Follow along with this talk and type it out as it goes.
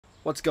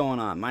What's going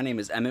on? My name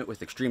is Emmett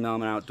with Extreme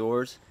Element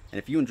Outdoors, and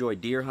if you enjoy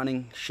deer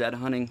hunting, shed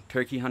hunting,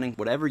 turkey hunting,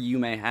 whatever you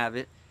may have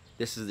it,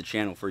 this is the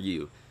channel for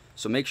you.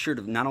 So make sure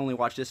to not only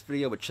watch this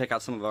video, but check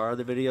out some of our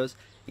other videos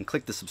and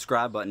click the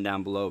subscribe button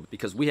down below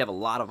because we have a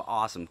lot of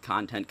awesome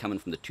content coming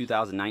from the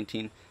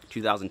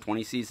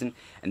 2019-2020 season,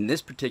 and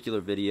this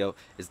particular video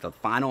is the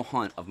final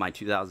hunt of my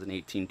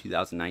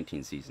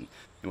 2018-2019 season.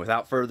 And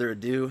without further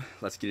ado,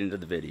 let's get into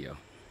the video.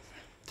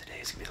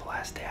 Today's gonna be the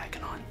last day I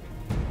can hunt.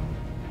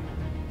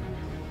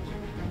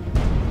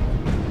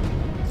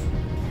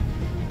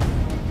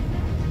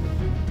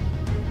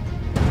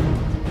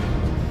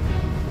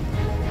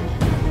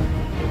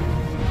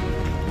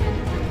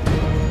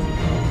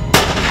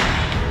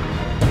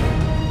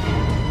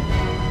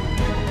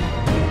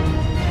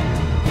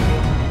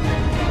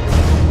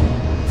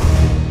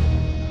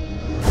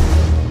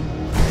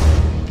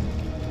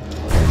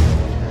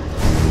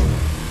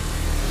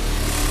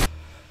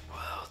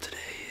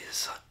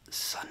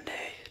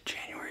 Sunday,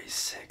 January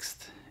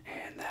 6th,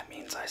 and that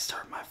means I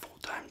start my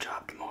full-time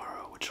job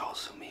tomorrow, which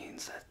also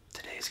means that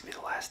today's gonna be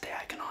the last day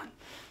I can hunt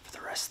for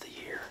the rest of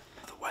the year.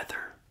 The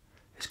weather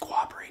is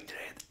cooperating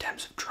today. The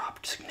temps have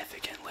dropped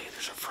significantly.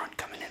 There's a front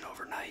coming in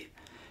overnight,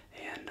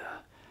 and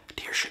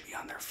deer should be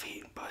on their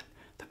feet, but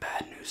the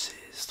bad news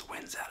is the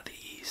wind's out of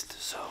the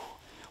east, so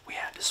we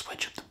had to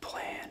switch up the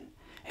plan,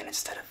 and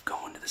instead of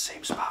going to the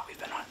same spot we've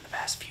been hunting the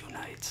past few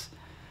nights,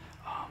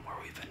 where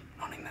we've been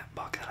hunting that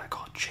buck that I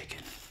call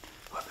Chicken,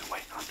 who I've been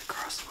waiting on to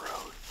cross the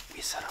road.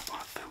 We set up on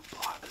a food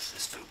plot.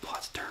 This food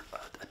plot's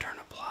a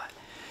turnip plot,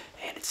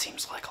 and it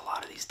seems like a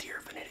lot of these deer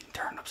have been hitting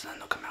turnips, and then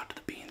they'll come out to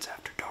the beans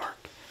after dark.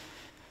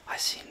 I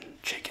seen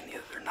Chicken the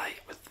other night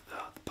with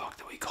the buck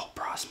that we call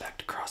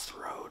Prospect across the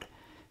road,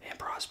 and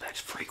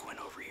Prospect's frequent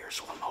over here,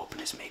 so what I'm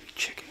hoping is maybe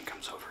Chicken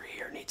comes over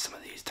here and eats some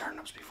of these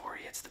turnips before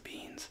he hits the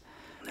beans.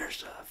 And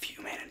there's a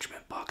few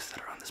management bucks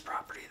that are on this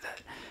property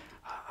that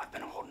I've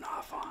been holding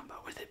off on,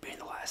 but with it being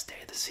the last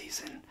day of the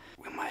season,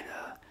 we might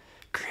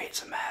create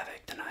some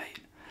havoc tonight.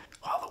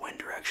 While the wind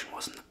direction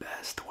wasn't the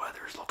best, the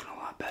weather is looking a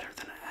lot better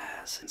than it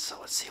has, and so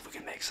let's see if we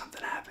can make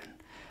something happen.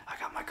 I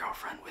got my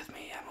girlfriend with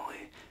me,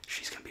 Emily.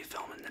 She's gonna be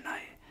filming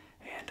tonight,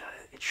 and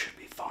it should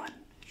be fun.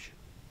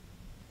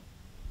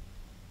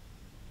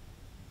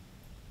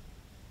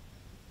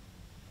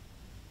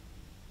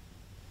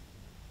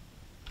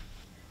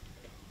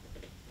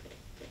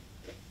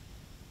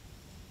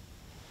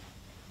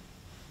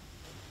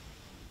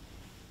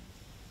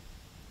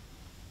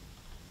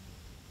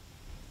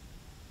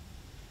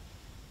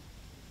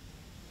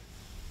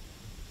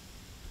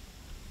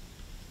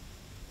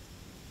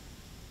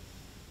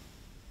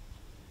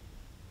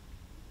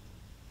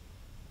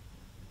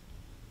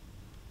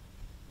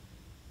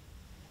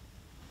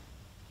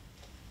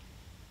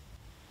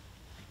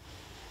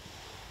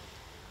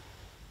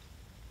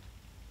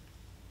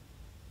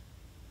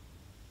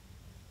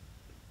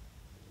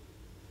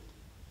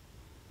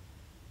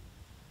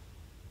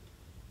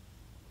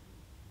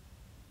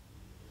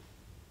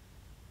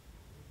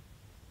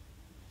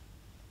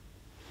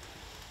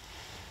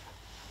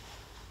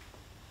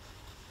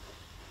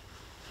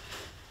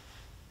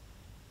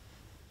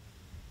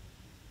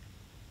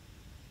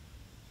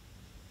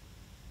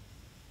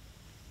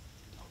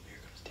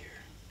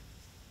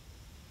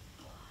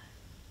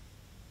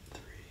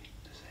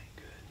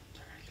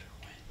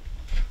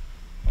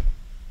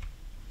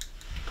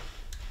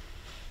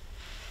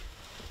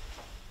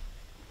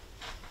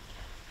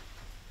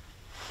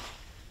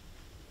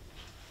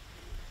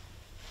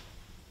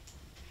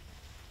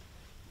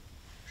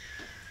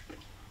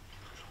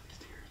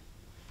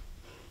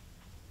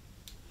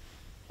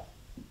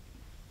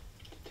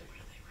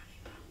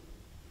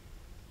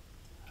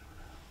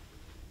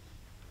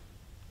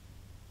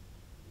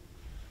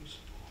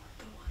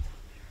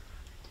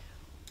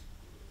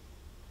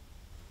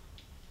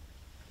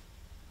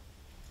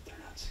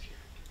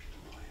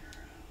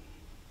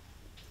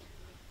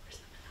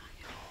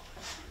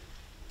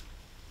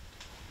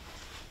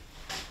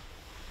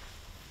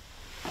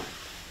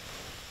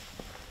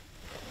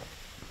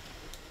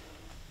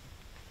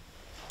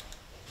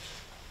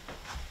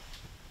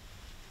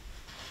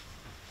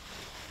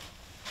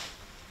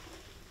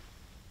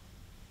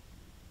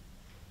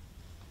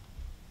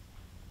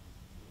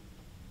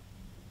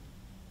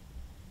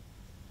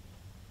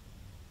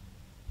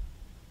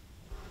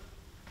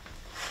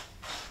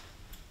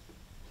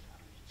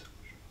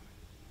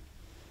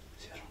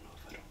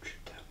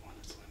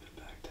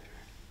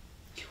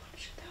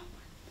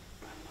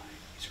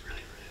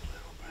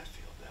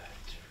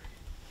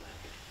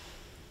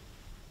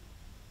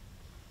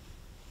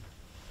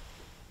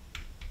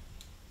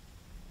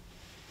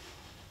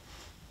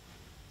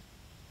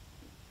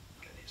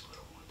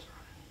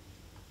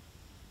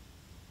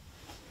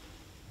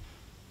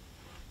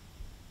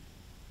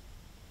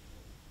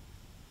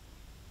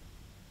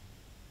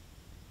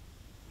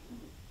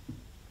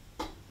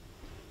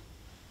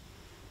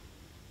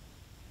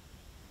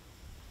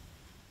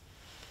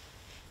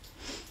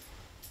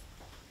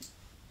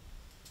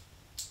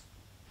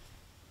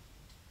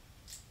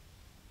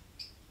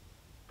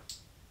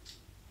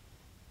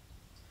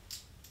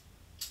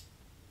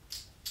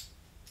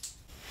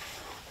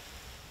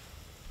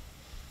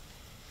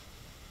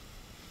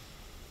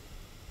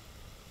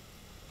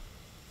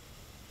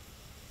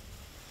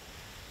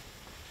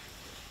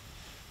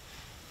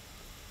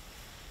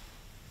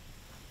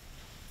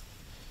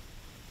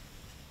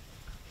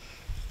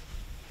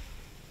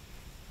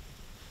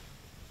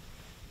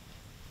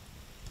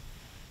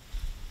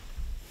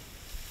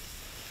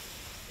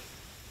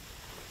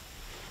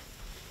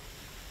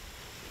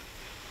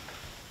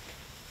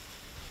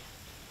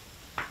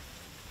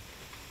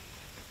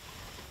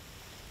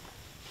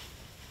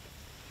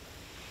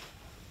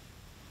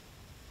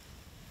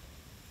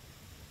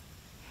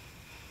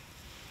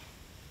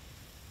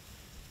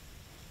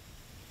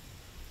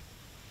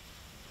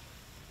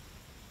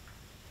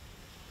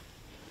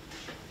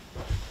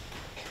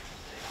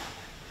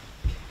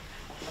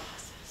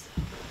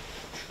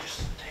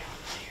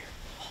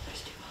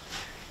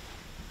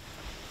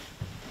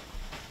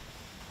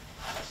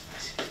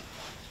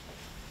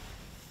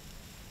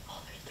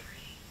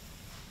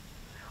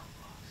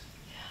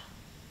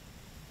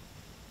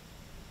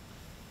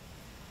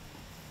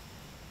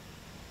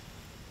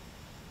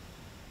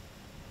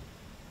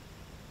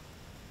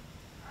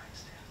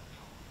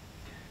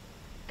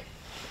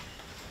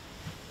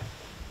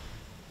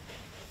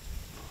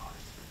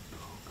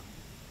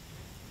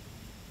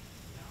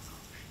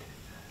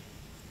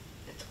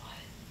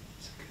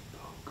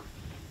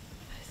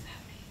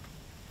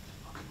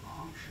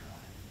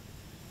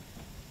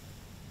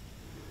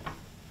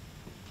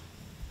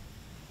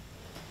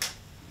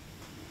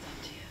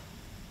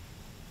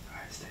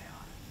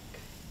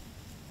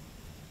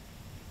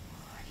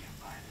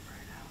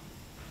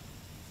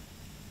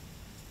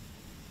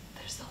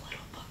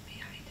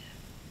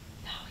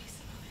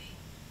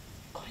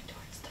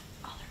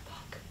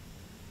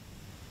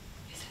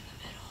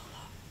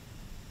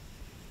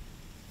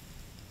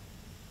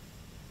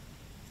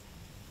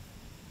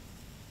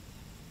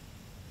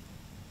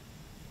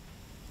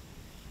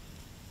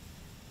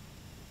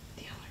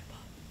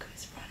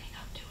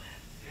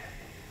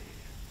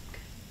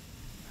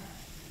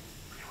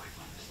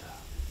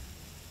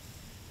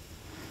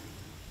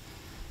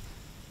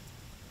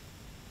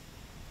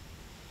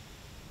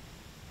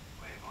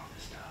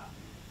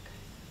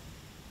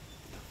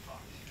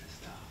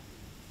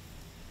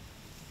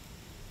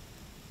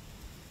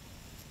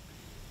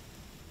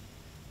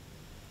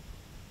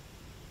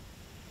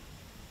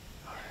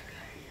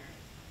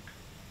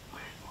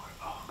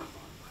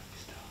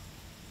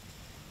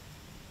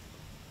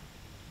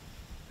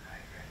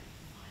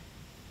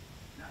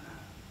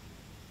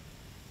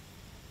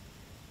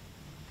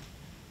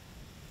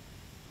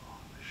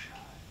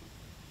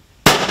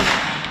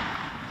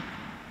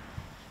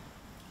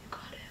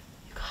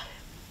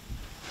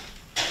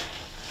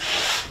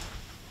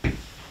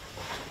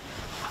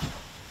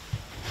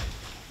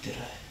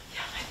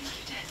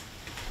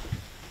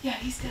 Yeah,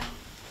 he's down.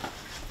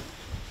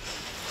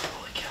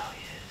 Holy cow,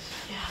 he is.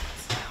 Yeah,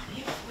 he's down.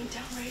 He went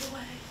down right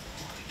away.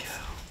 Holy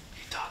cow.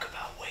 You talk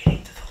about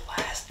waiting to the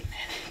last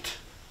minute.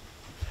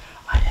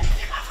 I didn't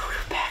think we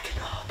were backing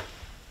up.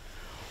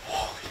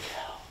 Holy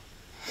cow.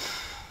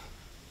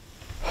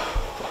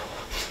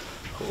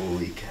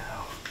 Holy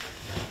cow.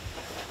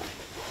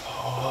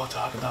 Oh,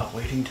 talk about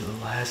waiting to the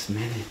last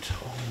minute.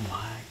 Oh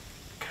my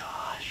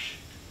gosh.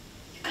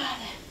 You got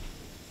it.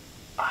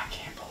 I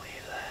can't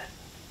believe that.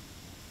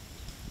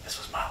 This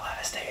was my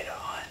last day to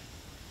hunt.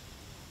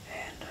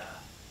 And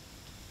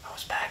I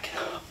was backing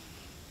up.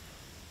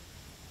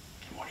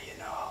 And what do you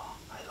know?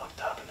 I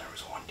looked up and there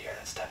was one deer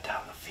that stepped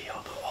out in the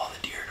field. All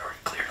the deer had already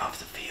cleared off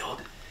the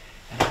field.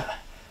 And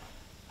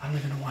I don't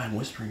even know why I'm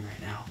whispering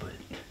right now, but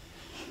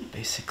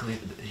basically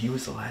he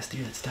was the last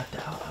deer that stepped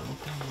out. I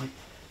looked down, I'm like,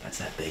 that's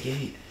that big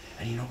 8.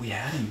 And you know, we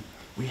had him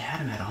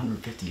at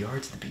 150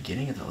 yards at the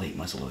beginning of the late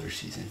muzzleloader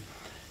season.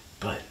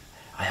 But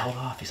I held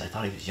off because I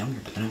thought he was younger,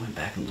 but then I went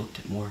back and looked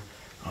at more,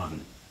 I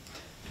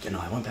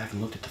went back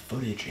and looked at the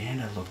footage,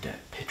 and I looked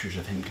at pictures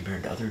of him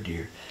compared to other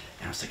deer,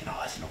 and I was thinking, oh,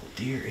 that's an old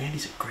deer, and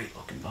he's a great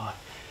looking buck.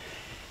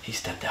 He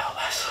stepped out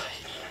last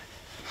night.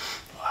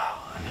 Wow,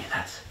 I mean,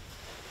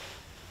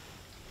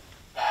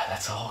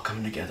 that's all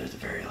coming together at the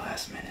very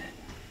last minute.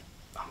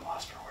 I'm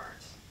lost for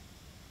words.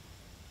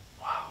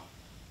 Wow.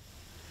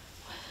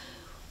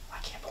 I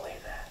can't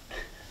believe that.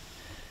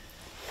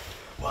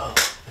 Well,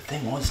 the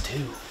thing was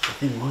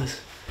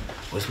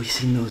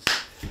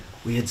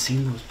we had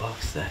seen those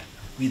bucks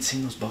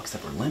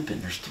that were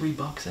limping. There's 3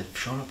 bucks that have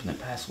shown up in the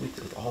past week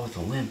with all with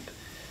a limp,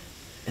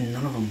 and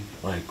none of them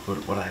like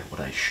would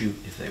I shoot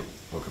if they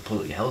were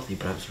completely healthy.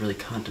 But I was really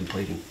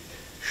contemplating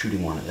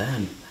shooting one of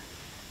them,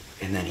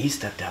 and then he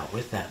stepped out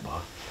with that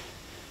buck,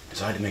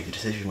 so I had to make the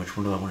decision which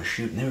one do I want to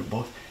shoot. And they were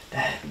both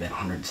that had been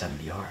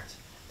 170 yards.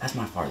 That's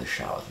my farthest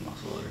shot with a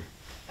muzzleloader.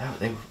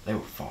 They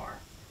were far.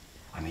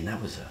 I mean,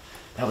 that was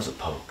a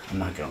poke. I'm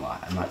not gonna lie.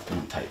 I'm not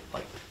gonna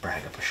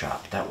brag up a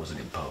shot, but that was a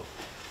good poke.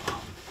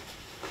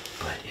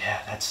 But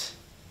yeah,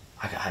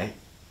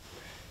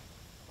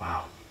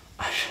 wow.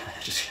 I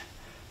just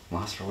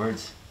lost for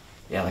words.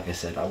 Yeah, like I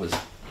said, I was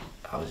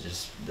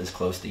just this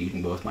close to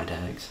eating both my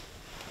tags.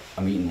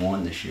 I'm eating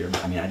one this year.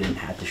 I mean, I didn't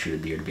have to shoot a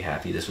deer to be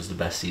happy. This was the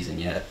best season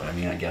yet. But I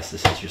mean, I guess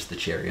this is just the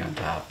cherry on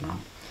top, and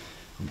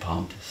I'm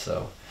pumped.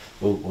 So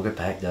we'll get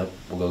packed up.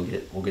 We'll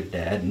get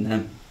Dad, and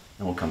then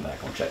we'll come back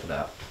and we'll check it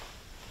out.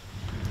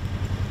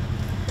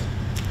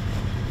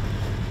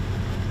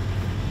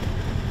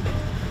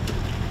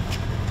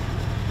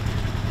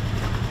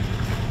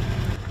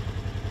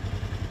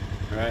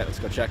 All right, let's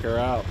go check her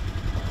out.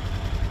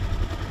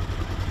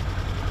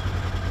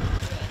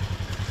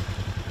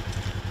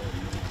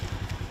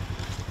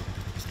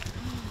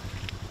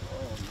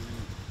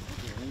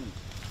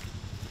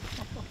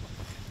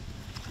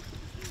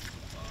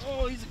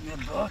 Oh, he's a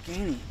good buck,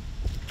 ain't he?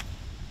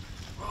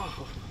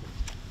 Oh,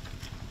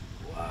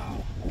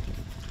 wow.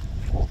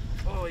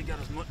 Oh, he got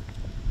his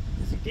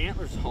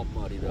antlers all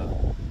muddy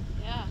though.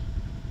 Yeah.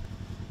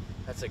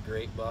 That's a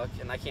great buck,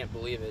 and I can't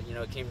believe it. You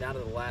know, it came down to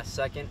the last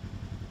second.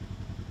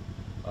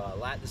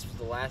 This was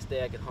the last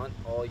day I could hunt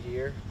all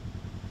year,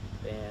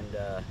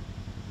 and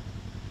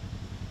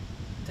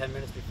 10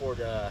 minutes before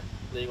the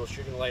legal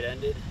shooting light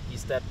ended, he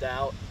stepped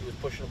out. He was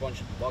pushing a bunch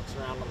of bucks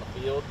around on the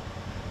field,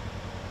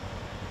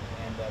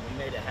 and we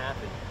made it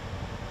happen.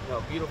 You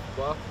know, beautiful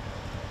buck.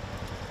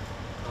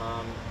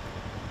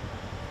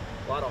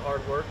 A lot of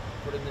hard work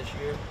put in this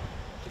year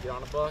to get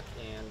on a buck,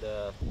 and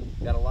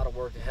got a lot of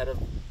work ahead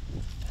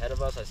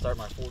of us. I start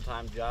my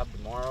full-time job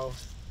tomorrow.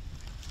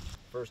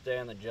 First day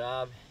on the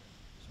job,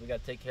 so we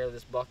got to take care of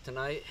this buck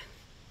tonight.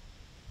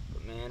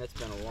 But man, it's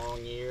been a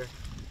long year,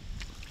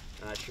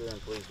 and I sure am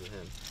pleased with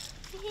him.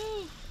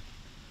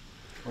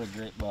 What a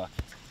great buck.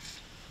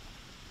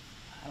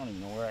 I don't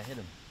even know where I hit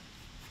him.